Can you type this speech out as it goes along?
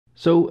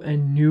So a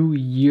new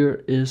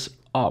year is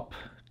up.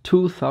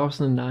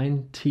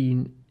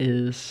 2019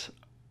 is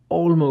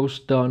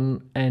almost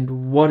done,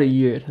 and what a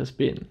year it has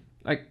been.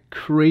 Like,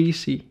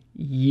 crazy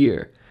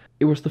year.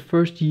 It was the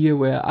first year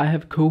where I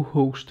have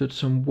co-hosted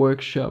some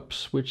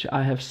workshops which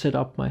I have set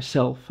up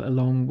myself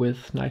along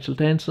with Nigel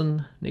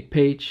Danson, Nick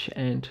Page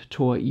and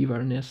Tor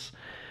Ivarnes,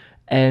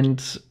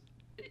 and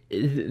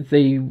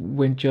they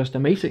went just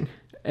amazing.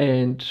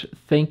 And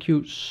thank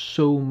you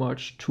so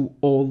much to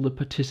all the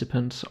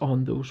participants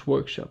on those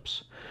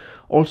workshops.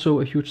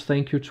 Also a huge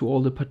thank you to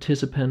all the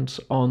participants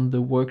on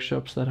the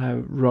workshops that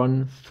I've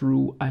run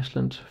through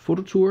Iceland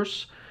Photo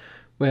Tours,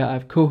 where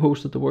I've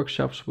co-hosted the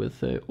workshops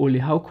with Oli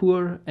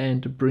Haukur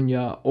and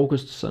Brynja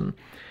Augustsson.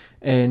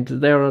 And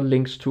there are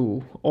links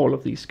to all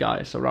of these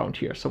guys around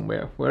here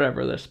somewhere,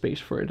 wherever there's space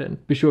for it.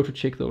 And be sure to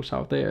check those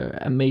out. They're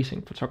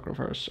amazing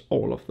photographers,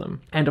 all of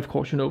them. And of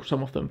course, you know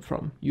some of them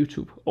from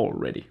YouTube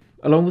already.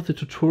 Along with the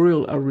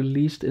tutorial I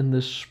released in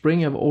the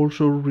spring, I've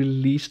also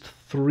released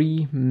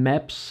 3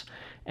 maps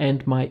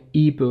and my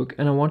ebook.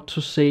 And I want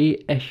to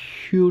say a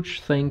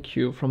huge thank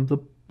you from the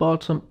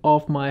bottom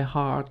of my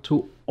heart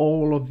to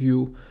all of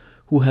you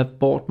who have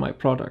bought my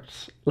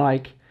products.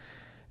 Like,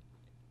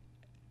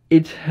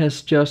 it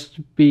has just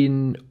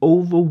been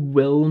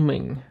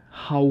overwhelming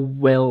how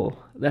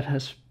well that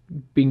has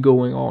been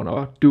going on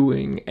or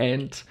doing,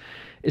 and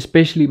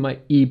especially my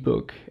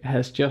ebook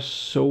has just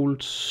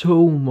sold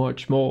so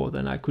much more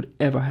than I could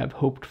ever have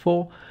hoped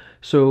for.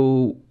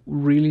 So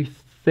really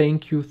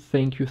thank you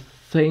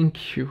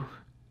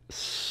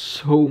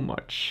so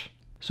much.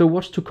 So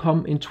what's to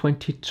come in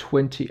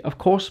 2020? Of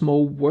course,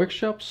 more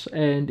workshops,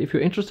 and if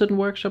you're interested in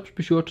workshops,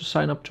 be sure to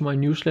sign up to my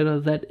newsletter.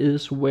 That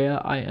is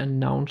where I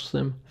announce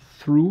them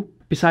through.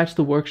 Besides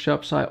the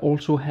workshops, I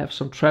also have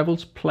some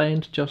travels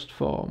planned just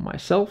for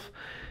myself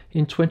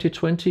in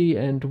 2020,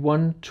 and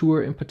one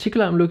tour in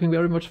particular I'm looking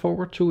very much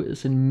forward to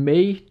is in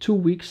May, 2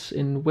 weeks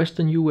in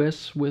Western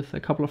US with a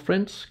couple of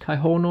friends, Kai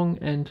Hornung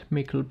and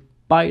Mikkel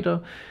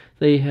Beider.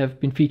 They have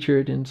been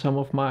featured in some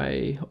of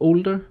my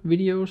older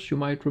videos, you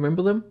might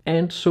remember them.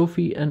 And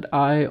Sophie and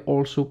I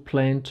also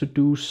plan to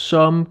do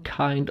some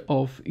kind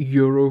of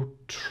Euro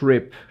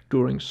trip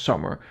during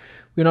summer.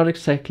 We're not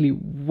exactly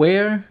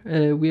where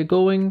we are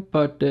going,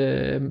 but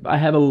I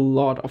have a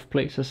lot of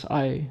places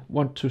I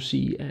want to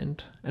see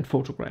and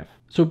photograph.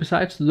 So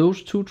besides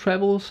those 2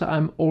 travels,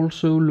 I'm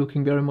also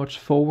looking very much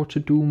forward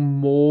to do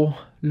more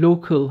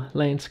local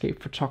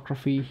landscape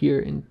photography here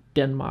in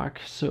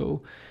Denmark.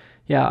 So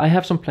yeah, I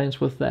have some plans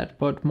with that,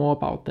 but more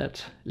about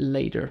that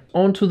later.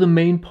 On to the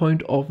main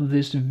point of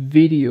this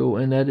video,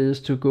 and that is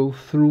to go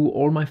through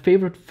all my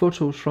favorite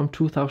photos from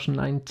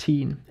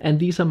 2019. And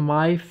these are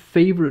my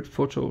favorite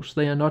photos.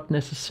 They are not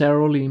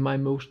necessarily my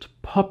most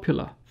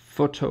popular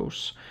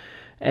photos.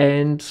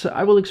 And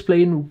I will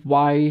explain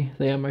why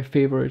they are my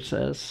favorites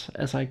as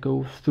I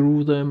go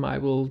through them. I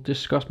will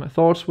discuss my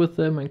thoughts with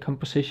them and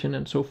composition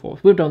and so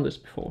forth. We've done this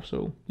before,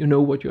 so you know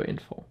what you're in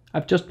for.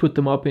 I've just put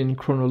them up in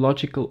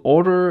chronological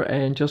order,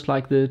 and just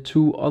like the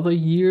 2 other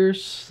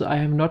years, I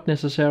have not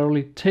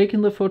necessarily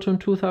taken the photo in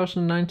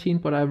 2019,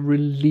 but I've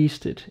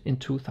released it in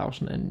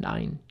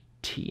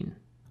 2019.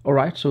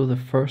 Alright, so the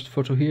first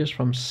photo here is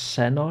from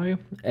Sony,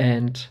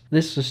 and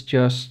this is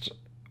just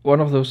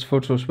one of those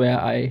photos where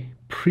I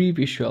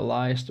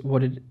pre-visualized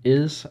what it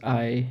is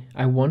I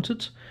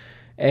wanted,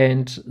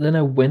 and then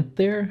I went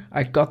there,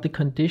 I got the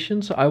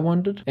conditions I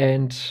wanted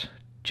and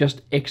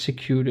just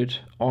executed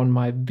on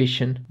my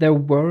vision. There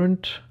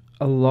weren't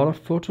a lot of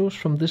photos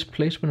from this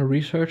place when I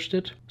researched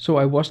it, so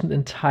I wasn't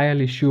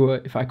entirely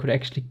sure if I could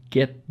actually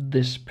get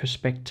this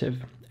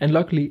perspective. And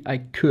luckily I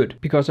could,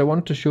 because I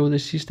wanted to show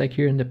this sea stack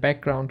here in the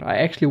background. I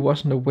actually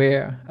wasn't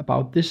aware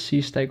about this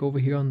sea stack over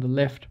here on the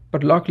left,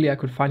 but luckily I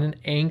could find an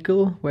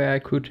angle where I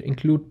could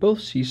include both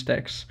sea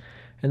stacks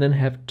and then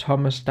have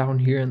Thomas down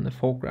here in the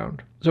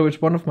foreground. So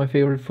it's one of my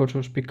favorite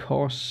photos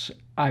because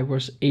I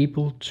was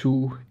able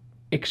to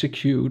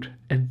execute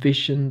a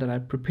vision that I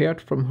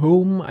prepared from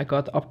home. I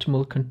got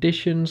optimal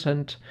conditions,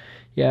 and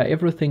yeah,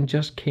 everything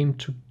just came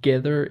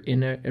together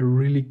in a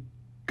really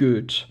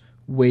good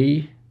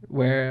way,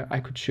 where I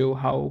could show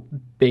how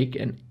big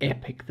and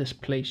epic this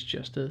place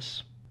just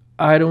is.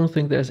 I don't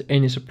think there's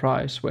any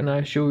surprise when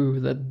I show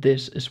you that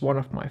this is one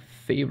of my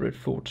favorite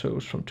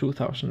photos from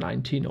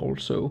 2019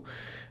 also.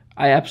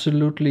 I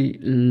absolutely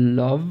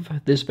love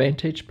this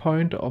vantage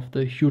point of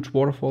the huge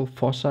waterfall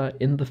Fossa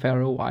in the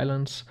Faroe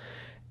Islands.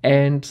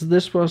 And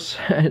this was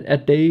a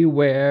day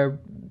where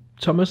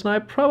Thomas and I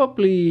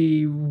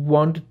probably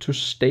wanted to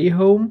stay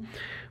home,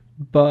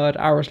 but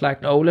I was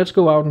like, no, let's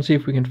go out and see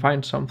if we can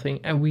find something.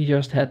 And we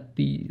just had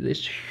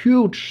this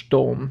huge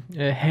storm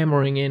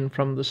hammering in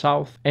from the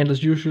south. And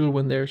as usual,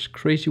 when there's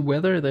crazy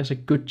weather, there's a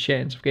good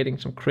chance of getting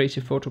some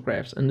crazy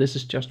photographs. And this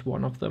is just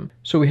one of them.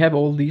 So we have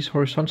all these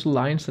horizontal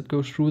lines that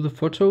go through the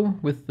photo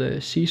with the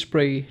sea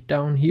spray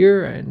down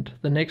here and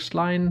the next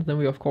line. Then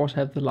we of course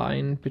have the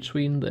line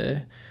between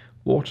the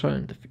water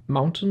and the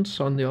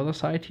mountains on the other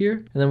side here.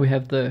 And then we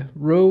have the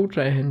road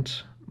and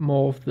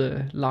more of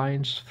the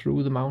lines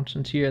through the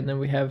mountains here. And then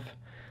we have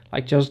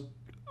like just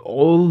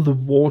all the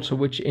water,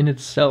 which in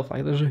itself,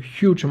 like there's a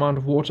huge amount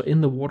of water in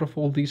the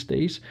waterfall these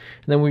days.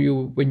 And then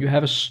when you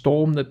have a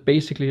storm that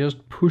basically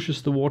just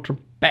pushes the water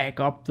back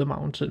up the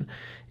mountain,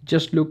 it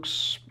just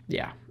looks,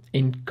 yeah,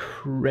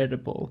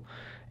 incredible.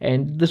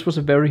 And this was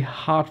a very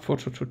hard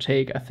photo to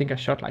take. I think I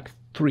shot like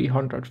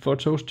 300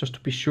 photos just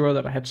to be sure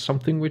that I had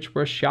something which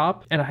were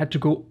sharp. And I had to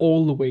go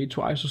all the way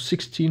to ISO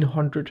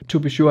 1600 to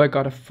be sure I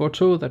got a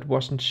photo that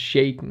wasn't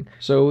shaking.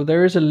 So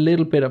there is a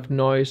little bit of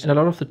noise. And a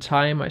lot of the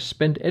time I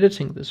spent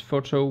editing this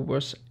photo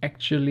was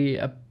actually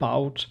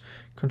about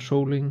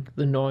controlling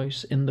the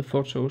noise in the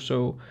photo.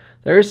 So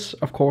there is,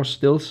 of course,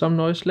 still some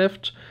noise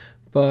left,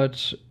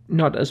 but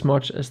not as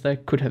much as there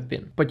could have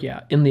been. But yeah,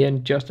 in the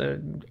end, just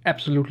an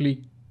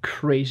absolutely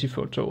crazy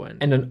photo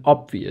and an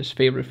obvious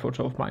favorite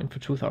photo of mine for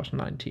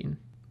 2019.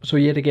 So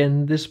yet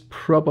again, this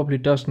probably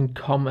doesn't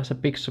come as a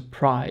big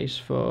surprise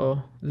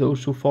for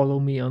those who follow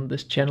me on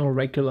this channel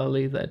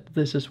regularly that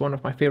this is one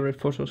of my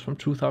favorite photos from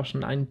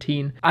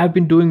 2019. I've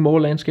been doing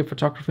more landscape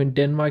photography in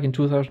Denmark in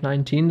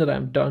 2019 than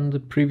I've done the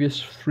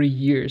previous 3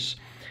 years.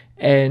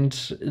 And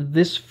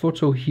this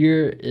photo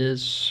here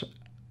is,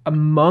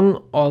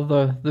 among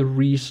other, the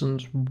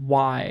reasons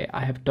why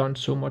I have done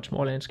so much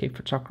more landscape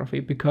photography,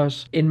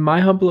 because in my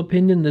humble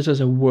opinion, this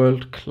is a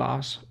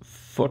world-class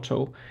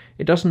photo.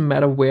 It doesn't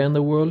matter where in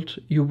the world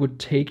you would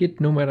take it,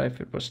 no matter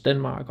if it was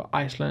Denmark or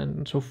Iceland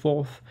and so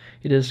forth.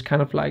 It is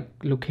kind of like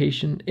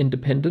location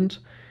independent.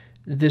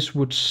 This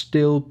would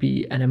still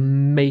be an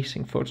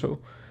amazing photo.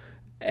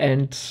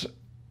 And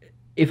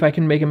if I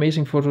can make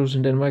amazing photos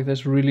in Denmark,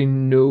 there's really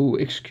no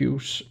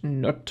excuse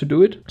not to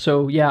do it.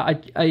 So yeah,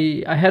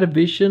 I had a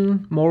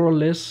vision more or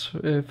less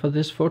for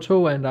this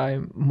photo, and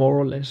I more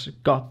or less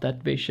got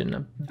that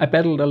vision. I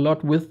battled a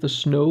lot with the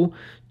snow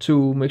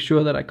to make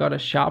sure that I got a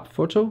sharp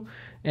photo.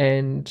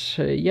 And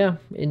yeah,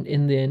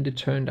 in the end it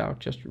turned out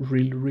just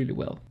really, really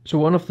well. So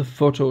one of the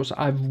photos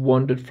I've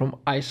wanted from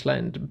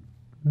Iceland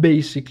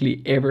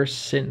basically ever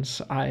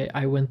since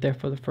I went there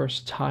for the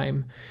first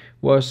time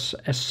was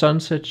a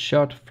sunset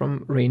shot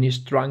from rainy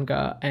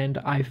Stranga, and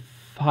I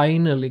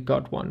finally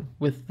got one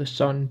with the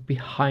sun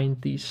behind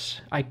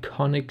these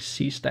iconic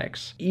sea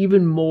stacks.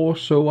 Even more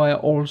so, I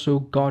also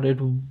got it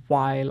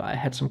while I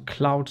had some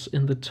clouds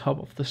in the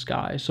top of the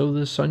sky, so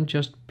the sun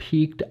just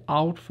peeked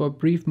out for a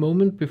brief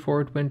moment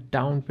before it went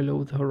down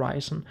below the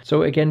horizon.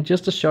 So again,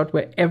 just a shot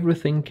where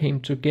everything came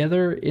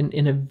together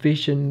in a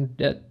vision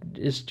that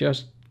is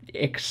just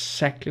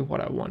exactly what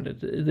I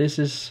wanted. This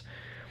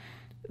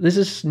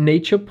is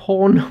nature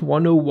porn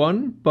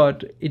 101,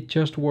 but it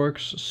just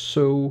works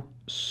so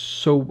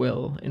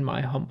well in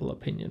my humble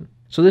opinion.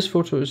 So this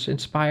photo is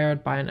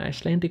inspired by an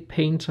Icelandic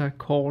painter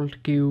called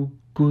Georg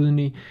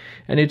Gudni,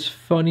 and it's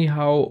funny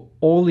how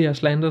all the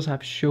Icelanders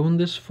I've shown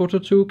this photo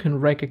to can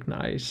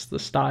recognize the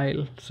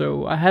style.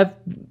 So I have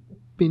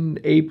been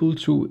able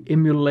to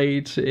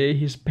emulate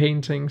his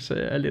paintings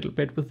a little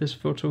bit with this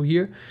photo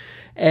here.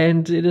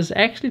 And it is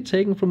actually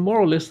taken from more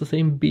or less the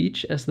same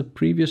beach as the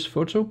previous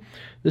photo.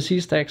 The sea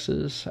stacks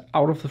is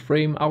out of the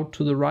frame, out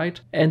to the right,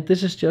 and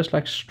this is just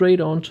like straight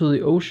onto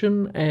the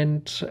ocean,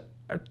 and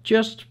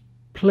just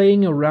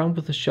playing around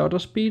with the shutter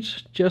speed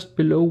just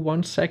below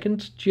 1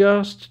 second,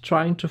 just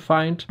trying to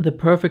find the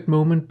perfect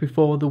moment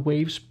before the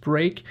waves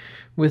break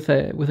with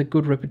a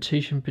good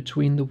repetition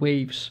between the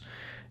waves.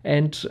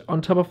 And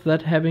on top of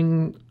that,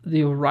 having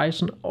the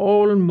horizon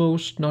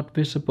almost not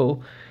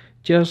visible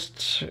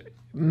just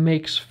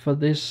makes for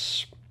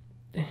this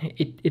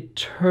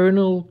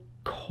eternal,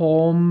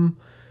 calm,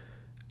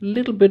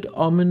 little bit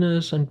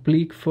ominous and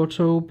bleak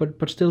photo,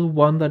 but still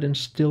one that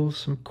instills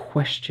some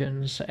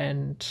questions.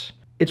 And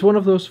it's one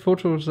of those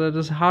photos that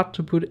is hard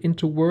to put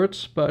into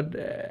words, but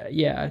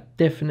yeah,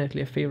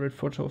 definitely a favorite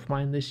photo of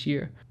mine this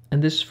year.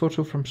 And this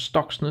photo from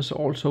Stocksnes,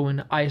 also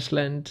in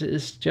Iceland,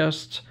 is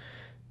just,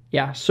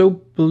 yeah, so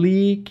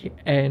bleak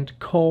and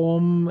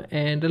calm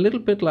and a little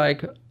bit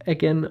like,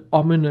 again,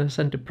 ominous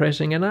and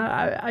depressing. And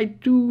I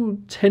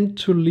do tend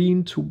to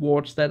lean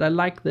towards that. I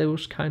like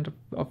those kind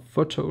of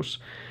photos.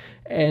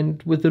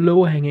 And with the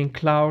low-hanging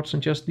clouds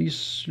and just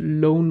these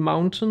lone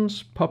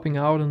mountains popping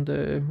out in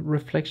the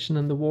reflection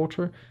in the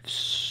water.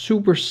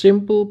 Super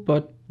simple,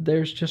 but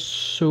there's just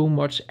so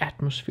much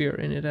atmosphere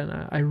in it, and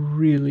I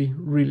really,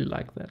 really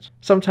like that.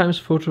 Sometimes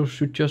photos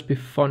should just be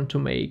fun to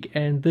make,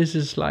 and this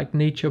is like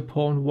nature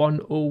porn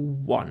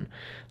 101.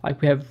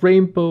 Like we have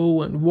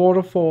rainbow and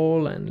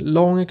waterfall and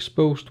long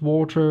exposed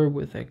water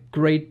with a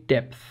great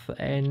depth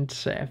and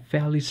a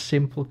fairly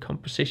simple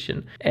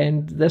composition.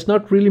 And there's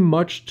not really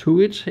much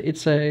to it.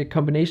 It's a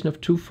combination of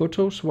two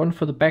photos, one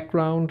for the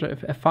background,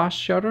 a fast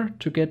shutter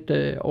to get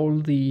all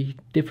the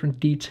different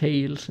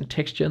details and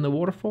texture in the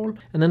waterfall,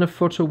 and then a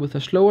photo with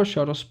a slower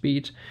shutter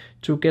speed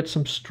to get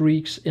some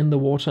streaks in the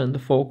water in the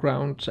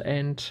foreground.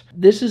 And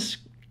this is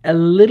a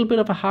little bit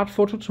of a hard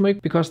photo to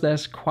make because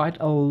there's quite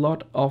a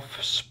lot of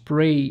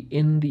spray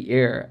in the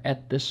air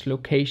at this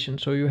location,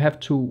 so you have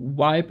to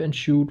wipe and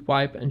shoot.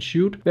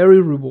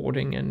 Very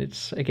rewarding, and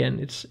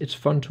it's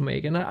fun to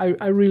make, and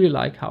I really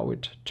like how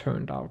it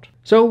turned out.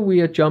 So we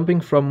are jumping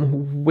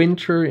from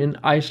winter in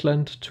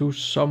Iceland to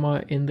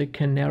summer in the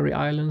Canary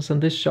Islands,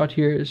 and this shot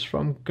here is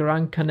from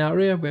Gran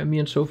Canaria, where me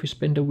and Sophie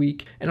spent a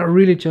week, and I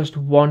really just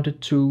wanted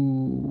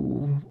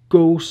to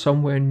go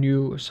somewhere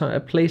new, a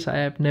place I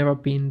have never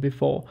been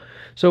before.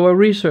 So I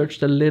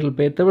researched a little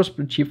bit. There was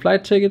cheap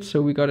flight tickets,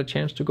 so we got a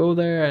chance to go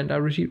there, and I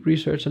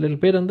researched a little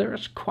bit, and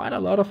there's quite a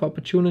lot of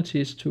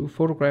opportunities to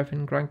photograph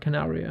in Gran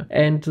Canaria.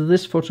 And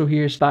this photo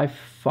here is by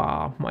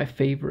far my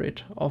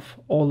favorite of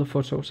all the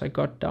photos I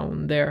got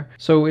down there.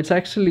 So it's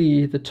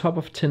actually the top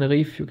of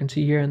Tenerife, you can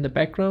see here in the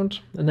background,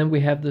 and then we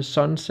have the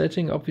sun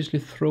setting, obviously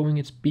throwing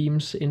its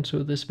beams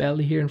into this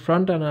valley here in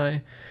front, and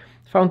I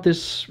found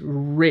this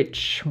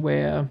ridge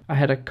where I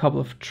had a couple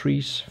of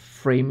trees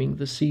framing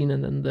the scene,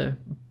 and then the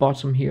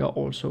bottom here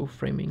also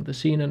framing the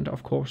scene, and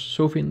of course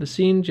Sophie in the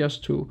scene,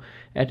 just to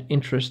add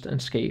interest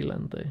and scale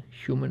and the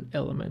human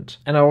element.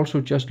 And I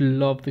also just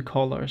love the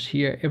colors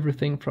here,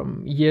 everything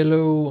from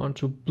yellow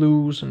onto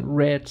blues and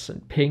reds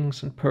and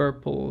pinks and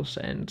purples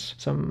and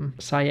some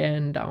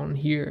cyan down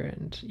here,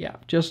 and yeah,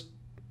 just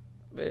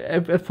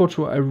a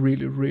photo I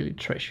really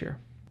treasure.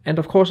 And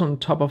of course, on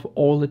top of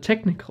all the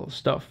technical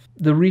stuff,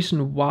 the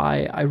reason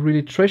why I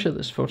really treasure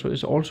this photo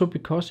is also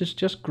because it's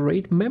just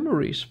great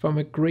memories from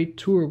a great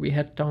tour we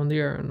had down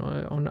there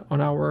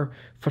on our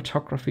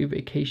photography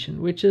vacation,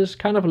 which is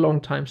kind of a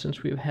long time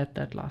since we've had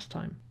that last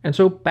time. And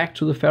so back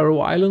to the Faroe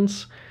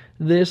Islands.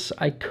 This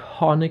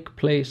iconic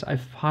place, I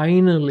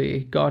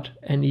finally got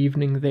an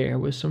evening there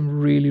with some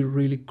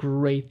really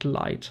great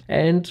light.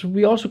 And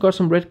we also got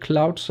some red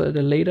clouds at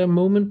a later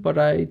moment, but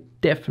I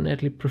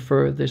definitely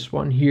prefer this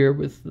one here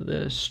with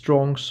the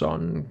strong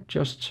sun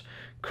just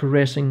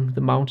caressing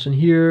the mountain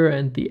here,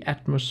 and the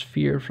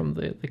atmosphere from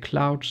the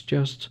clouds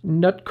just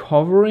not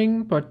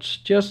covering, but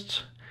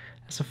just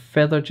as a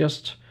feather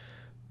just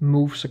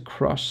moves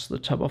across the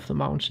top of the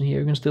mountain here.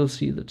 You can still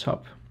see the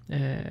top.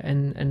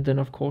 And then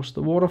of course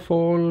the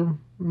waterfall,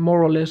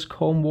 more or less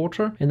calm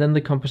water, and then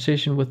the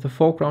composition with the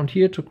foreground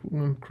here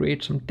to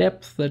create some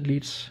depth that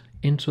leads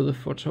into the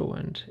photo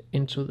and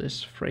into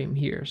this frame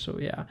here. So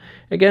yeah,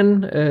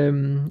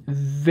 again,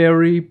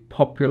 very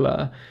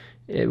popular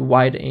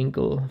wide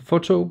angle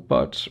photo,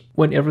 but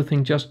when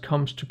everything just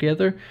comes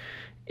together,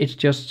 it's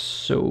just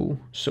so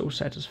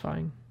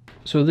satisfying.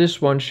 So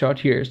this one shot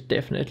here is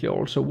definitely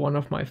also one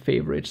of my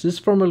favorites. This is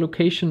from a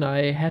location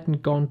I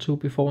hadn't gone to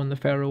before in the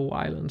Faroe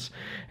Islands,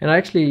 and I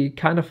actually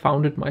kind of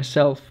found it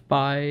myself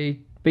by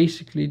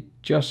basically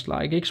just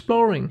like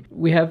exploring.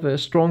 We have a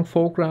strong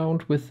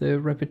foreground with the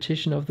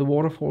repetition of the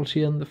waterfalls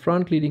here in the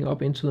front leading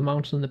up into the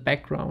mountain in the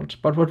background.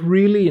 But what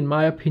really, in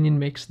my opinion,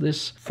 makes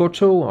this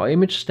photo or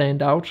image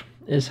stand out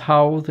is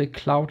how the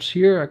clouds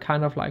here are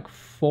kind of like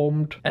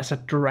formed as a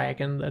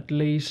dragon that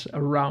lays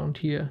around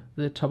here,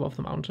 the top of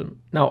the mountain.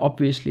 Now,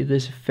 obviously,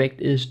 this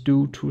effect is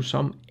due to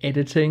some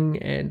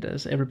editing, and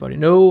as everybody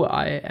know,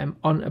 I am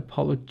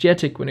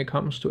unapologetic when it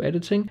comes to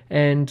editing.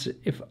 And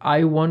if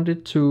I want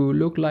it to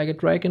look like a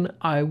dragon,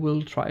 I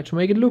will try to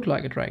make it look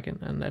like a dragon,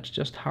 and that's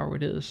just how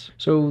it is.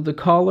 So the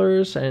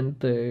colors and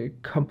the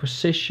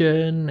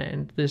composition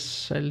and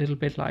this a little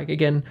bit like,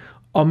 again,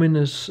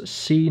 ominous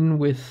scene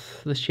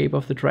with the shape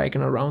of the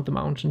dragon around the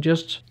mountain,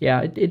 just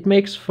yeah, it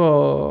makes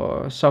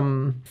for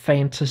some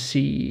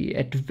fantasy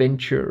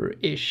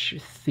adventure-ish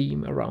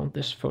theme around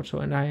this photo,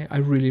 and I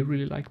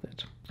really like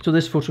that. So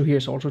this photo here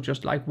is also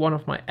just like one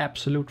of my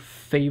absolute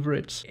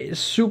favorites. It's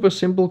super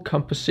simple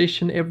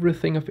composition,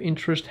 everything of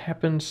interest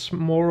happens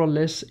more or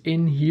less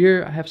in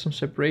here. I have some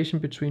separation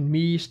between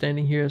me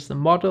standing here as the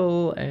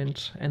model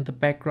and the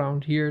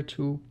background here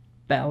to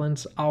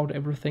balance out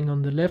everything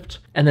on the left.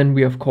 And then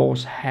we of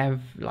course have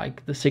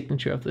like the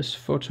signature of this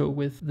photo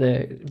with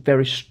the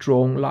very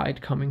strong light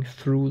coming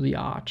through the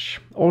arch.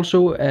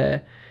 Also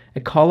a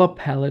color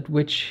palette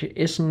which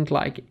isn't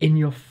like in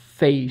your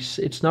face.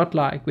 It's not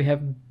like we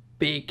have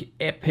big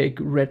epic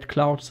red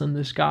clouds in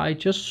the sky,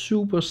 just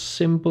super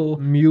simple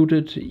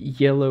muted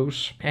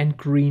yellows and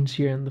greens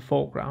here in the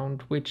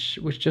foreground, which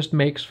just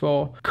makes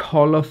for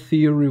color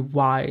theory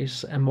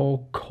wise a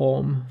more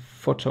calm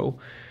photo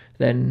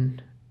than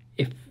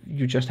if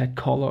you just had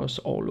colors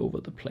all over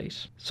the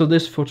place. So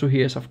this photo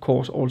here is of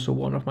course also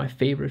one of my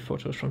favorite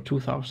photos from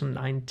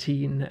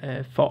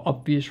 2019 for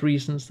obvious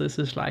reasons. This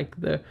is like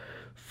the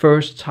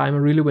first time I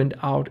really went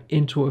out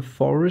into a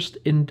forest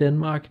in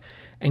Denmark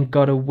and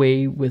got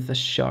away with a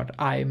shot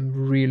I'm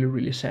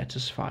really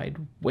satisfied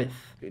with.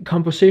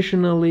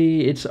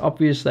 Compositionally, it's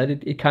obvious that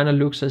it kind of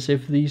looks as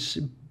if these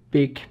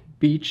big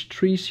beech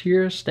trees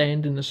here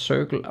stand in a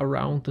circle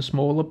around the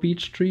smaller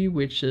beech tree,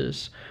 which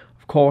is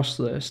of course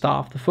the star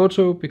of the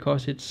photo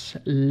because it's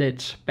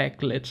lit,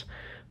 backlit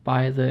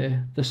by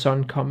the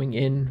sun coming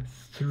in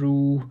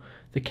through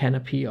the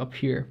canopy up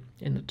here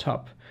in the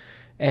top.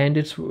 And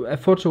it's a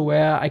photo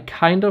where I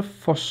kind of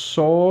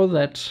foresaw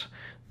that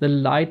the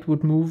light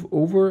would move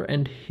over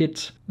and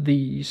hit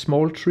the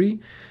small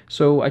tree.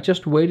 So I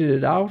just waited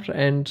it out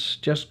and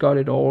just got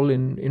it all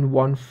in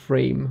one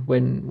frame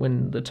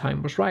when the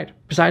time was right.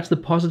 Besides the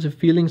positive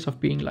feelings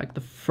of being like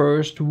the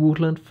first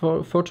woodland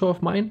photo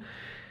of mine,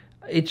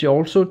 It's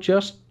also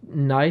just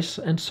nice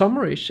and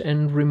summerish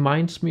and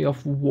reminds me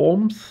of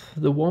warmth,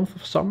 the warmth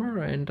of summer,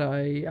 and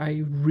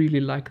I really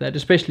like that,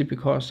 especially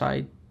because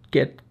I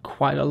get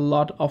quite a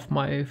lot of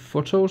my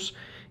photos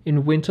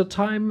in winter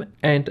time,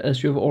 and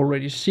as you've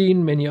already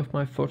seen, many of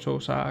my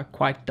photos are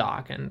quite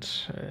dark and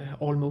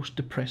almost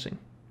depressing.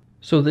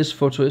 So this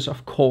photo is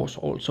of course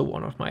also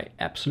one of my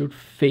absolute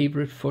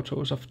favorite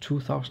photos of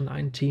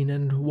 2019,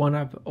 and one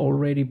I've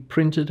already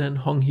printed and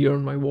hung here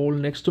on my wall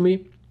next to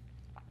me.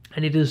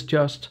 And there's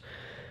just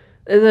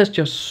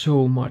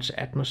so much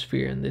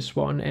atmosphere in this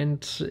one,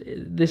 and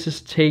this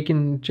is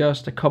taken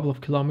just a couple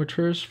of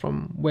kilometers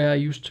from where I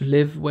used to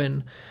live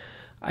when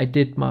I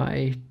did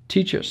my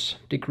teacher's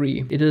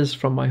degree. It is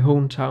from my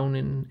hometown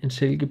in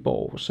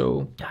Silkeborg,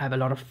 so I have a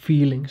lot of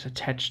feelings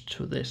attached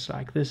to this.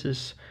 Like, this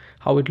is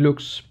how it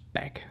looks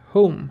back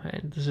home,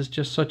 and this is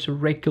just such a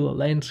regular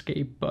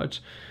landscape, but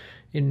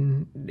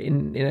in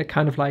a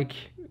kind of like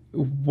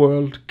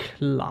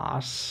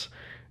world-class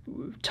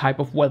type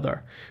of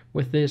weather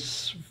with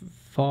this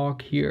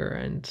fog here.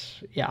 And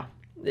yeah,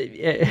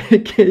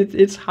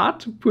 it's hard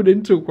to put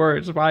into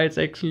words why it's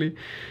actually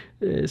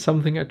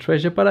something I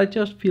treasure, but I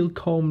just feel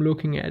calm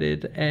looking at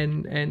it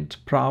and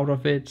proud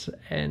of it.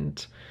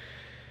 And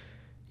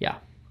yeah.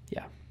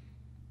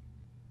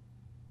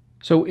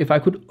 So if I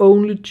could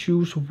only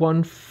choose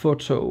one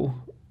photo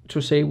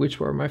to say which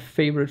were my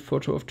favorite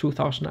photo of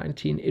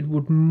 2019, it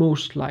would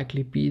most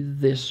likely be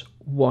this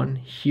one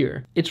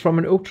here. It's from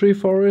an oak tree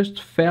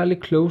forest fairly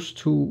close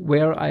to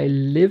where I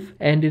live,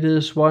 and it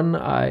is one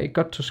I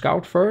got to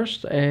scout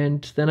first,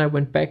 and then I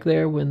went back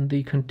there when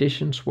the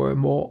conditions were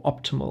more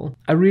optimal.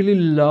 I really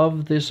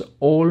love this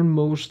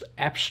almost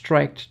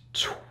abstract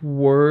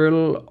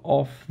twirl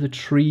of the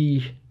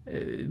tree,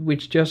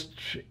 which just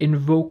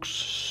invokes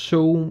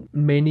so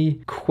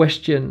many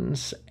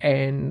questions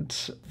and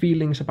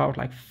feelings about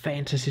like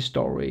fantasy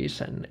stories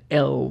and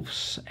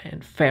elves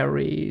and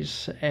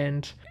fairies,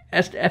 and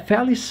as a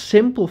fairly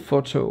simple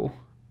photo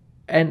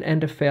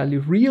and a fairly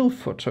real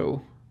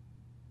photo,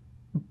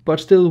 but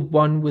still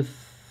one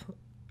with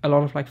a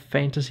lot of like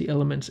fantasy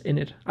elements in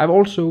it. I've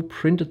also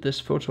printed this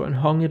photo and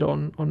hung it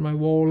on my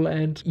wall,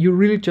 and you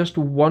really just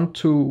want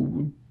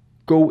to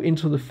go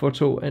into the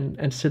photo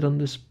and sit on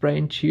this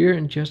branch here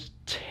and just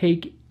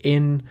take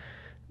in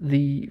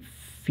the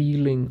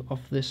feeling of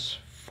this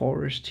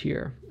forest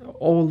here,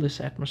 all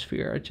this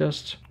atmosphere. I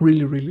just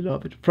really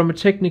love it. From a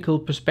technical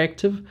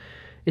perspective,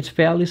 it's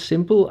fairly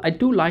simple. I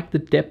do like the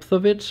depth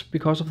of it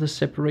because of the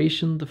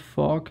separation the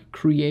fog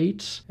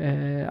creates.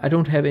 I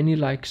don't have any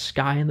like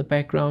sky in the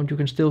background. You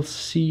can still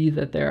see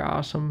that there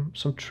are some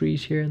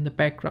trees here in the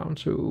background.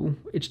 So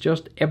it's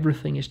just,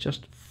 everything is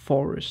just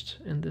forest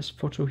in this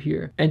photo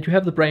here. And you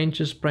have the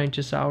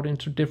branches out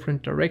into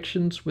different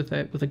directions with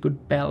a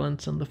good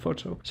balance in the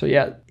photo. So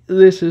yeah,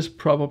 this is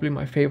probably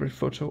my favorite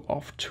photo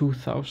of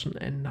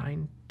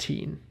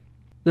 2019.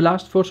 The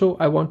last photo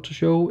I want to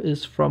show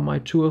is from my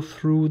tour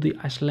through the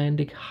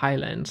Icelandic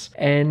highlands,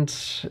 and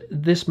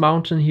this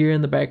mountain here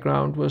in the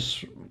background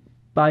was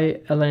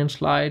by a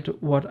landslide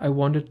what I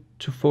wanted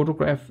to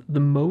photograph the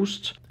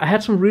most. I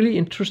had some really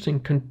interesting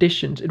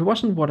conditions. It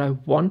wasn't what I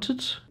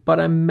wanted,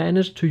 but I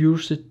managed to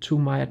use it to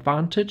my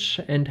advantage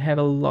and have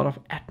a lot of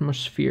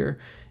atmosphere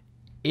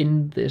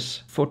in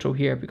this photo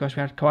here, because we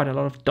had quite a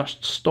lot of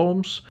dust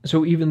storms.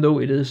 So even though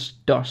it is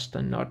dust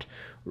and not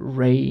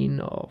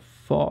rain or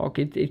fog,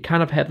 it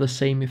kind of had the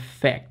same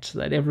effect,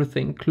 that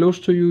everything close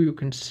to you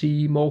can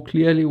see more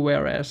clearly,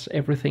 whereas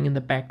everything in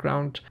the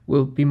background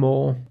will be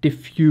more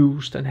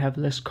diffused and have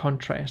less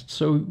contrast.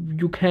 So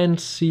you can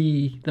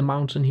see the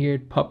mountain here,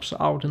 it pops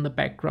out in the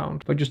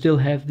background, but you still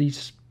have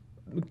these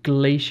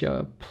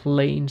glacier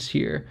plains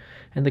here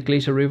and the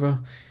glacier river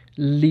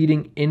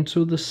leading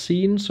into the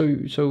scene. So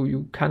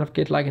you kind of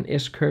get like an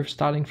S-curve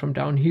starting from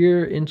down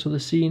here into the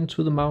scene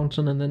to the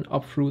mountain and then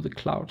up through the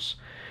clouds.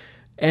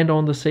 And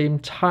on the same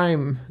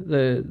time,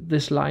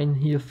 this line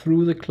here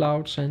through the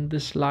clouds and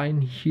this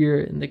line here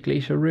in the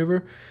glacier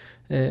river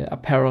are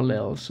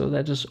parallel. So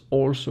that is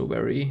also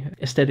very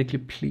aesthetically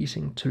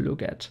pleasing to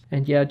look at.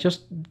 And yeah,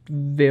 just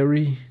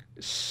very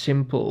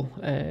simple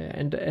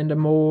and a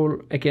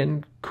more,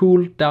 again,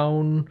 cooled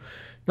down,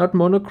 not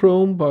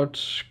monochrome, but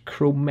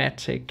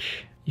chromatic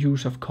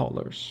use of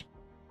colors.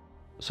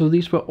 So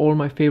these were all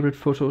my favorite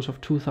photos of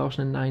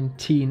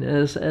 2019.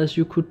 As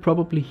you could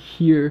probably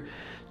hear,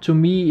 to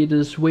me it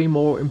is way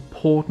more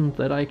important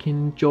that I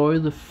can enjoy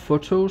the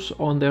photos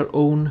on their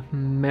own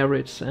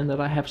merits and that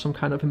I have some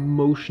kind of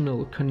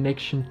emotional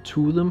connection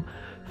to them,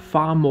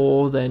 far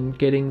more than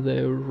getting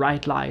the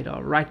right light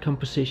or right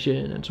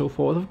composition and so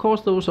forth. Of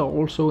course those are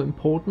also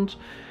important,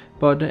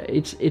 but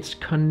it's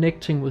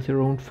connecting with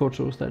your own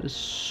photos that is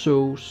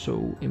so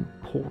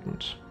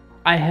important.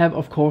 I have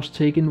of course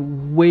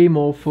taken way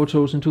more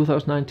photos in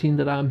 2019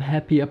 that I'm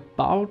happy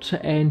about,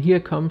 and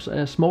here comes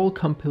a small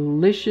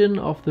compilation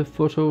of the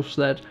photos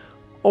that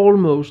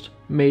almost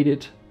made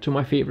it to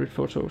my favorite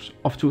photos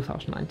of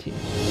 2019.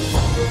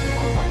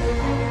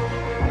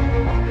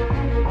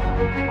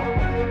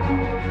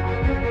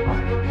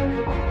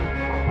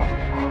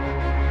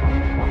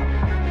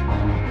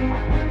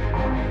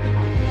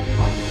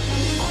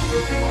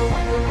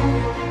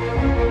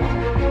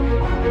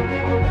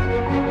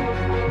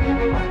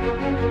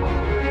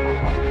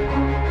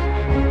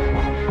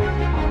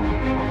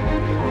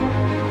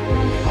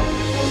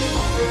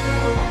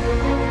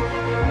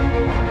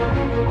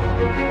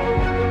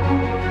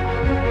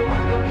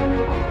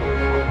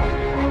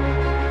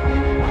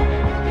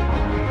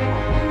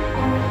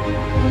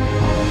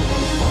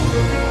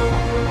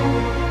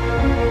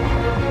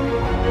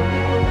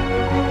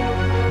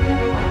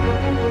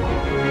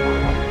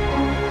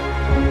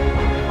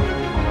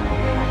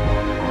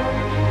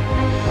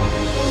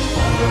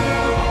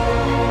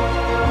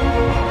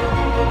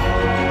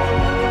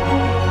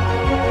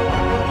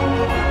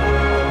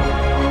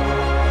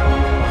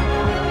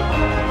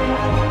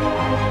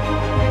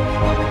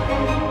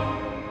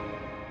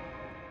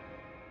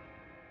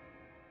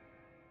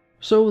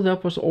 So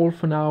that was all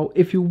for now.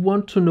 If you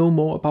want to know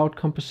more about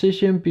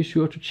composition, be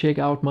sure to check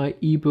out my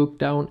ebook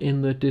down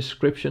in the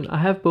description. I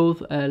have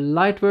both a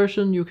light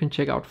version you can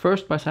check out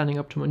first by signing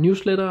up to my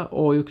newsletter,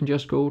 or you can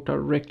just go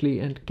directly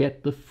and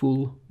get the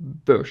full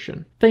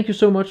version. Thank you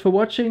so much for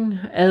watching.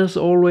 As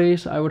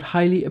always, I would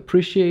highly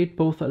appreciate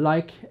both a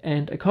like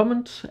and a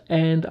comment,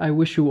 and I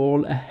wish you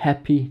all a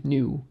happy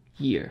new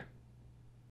year.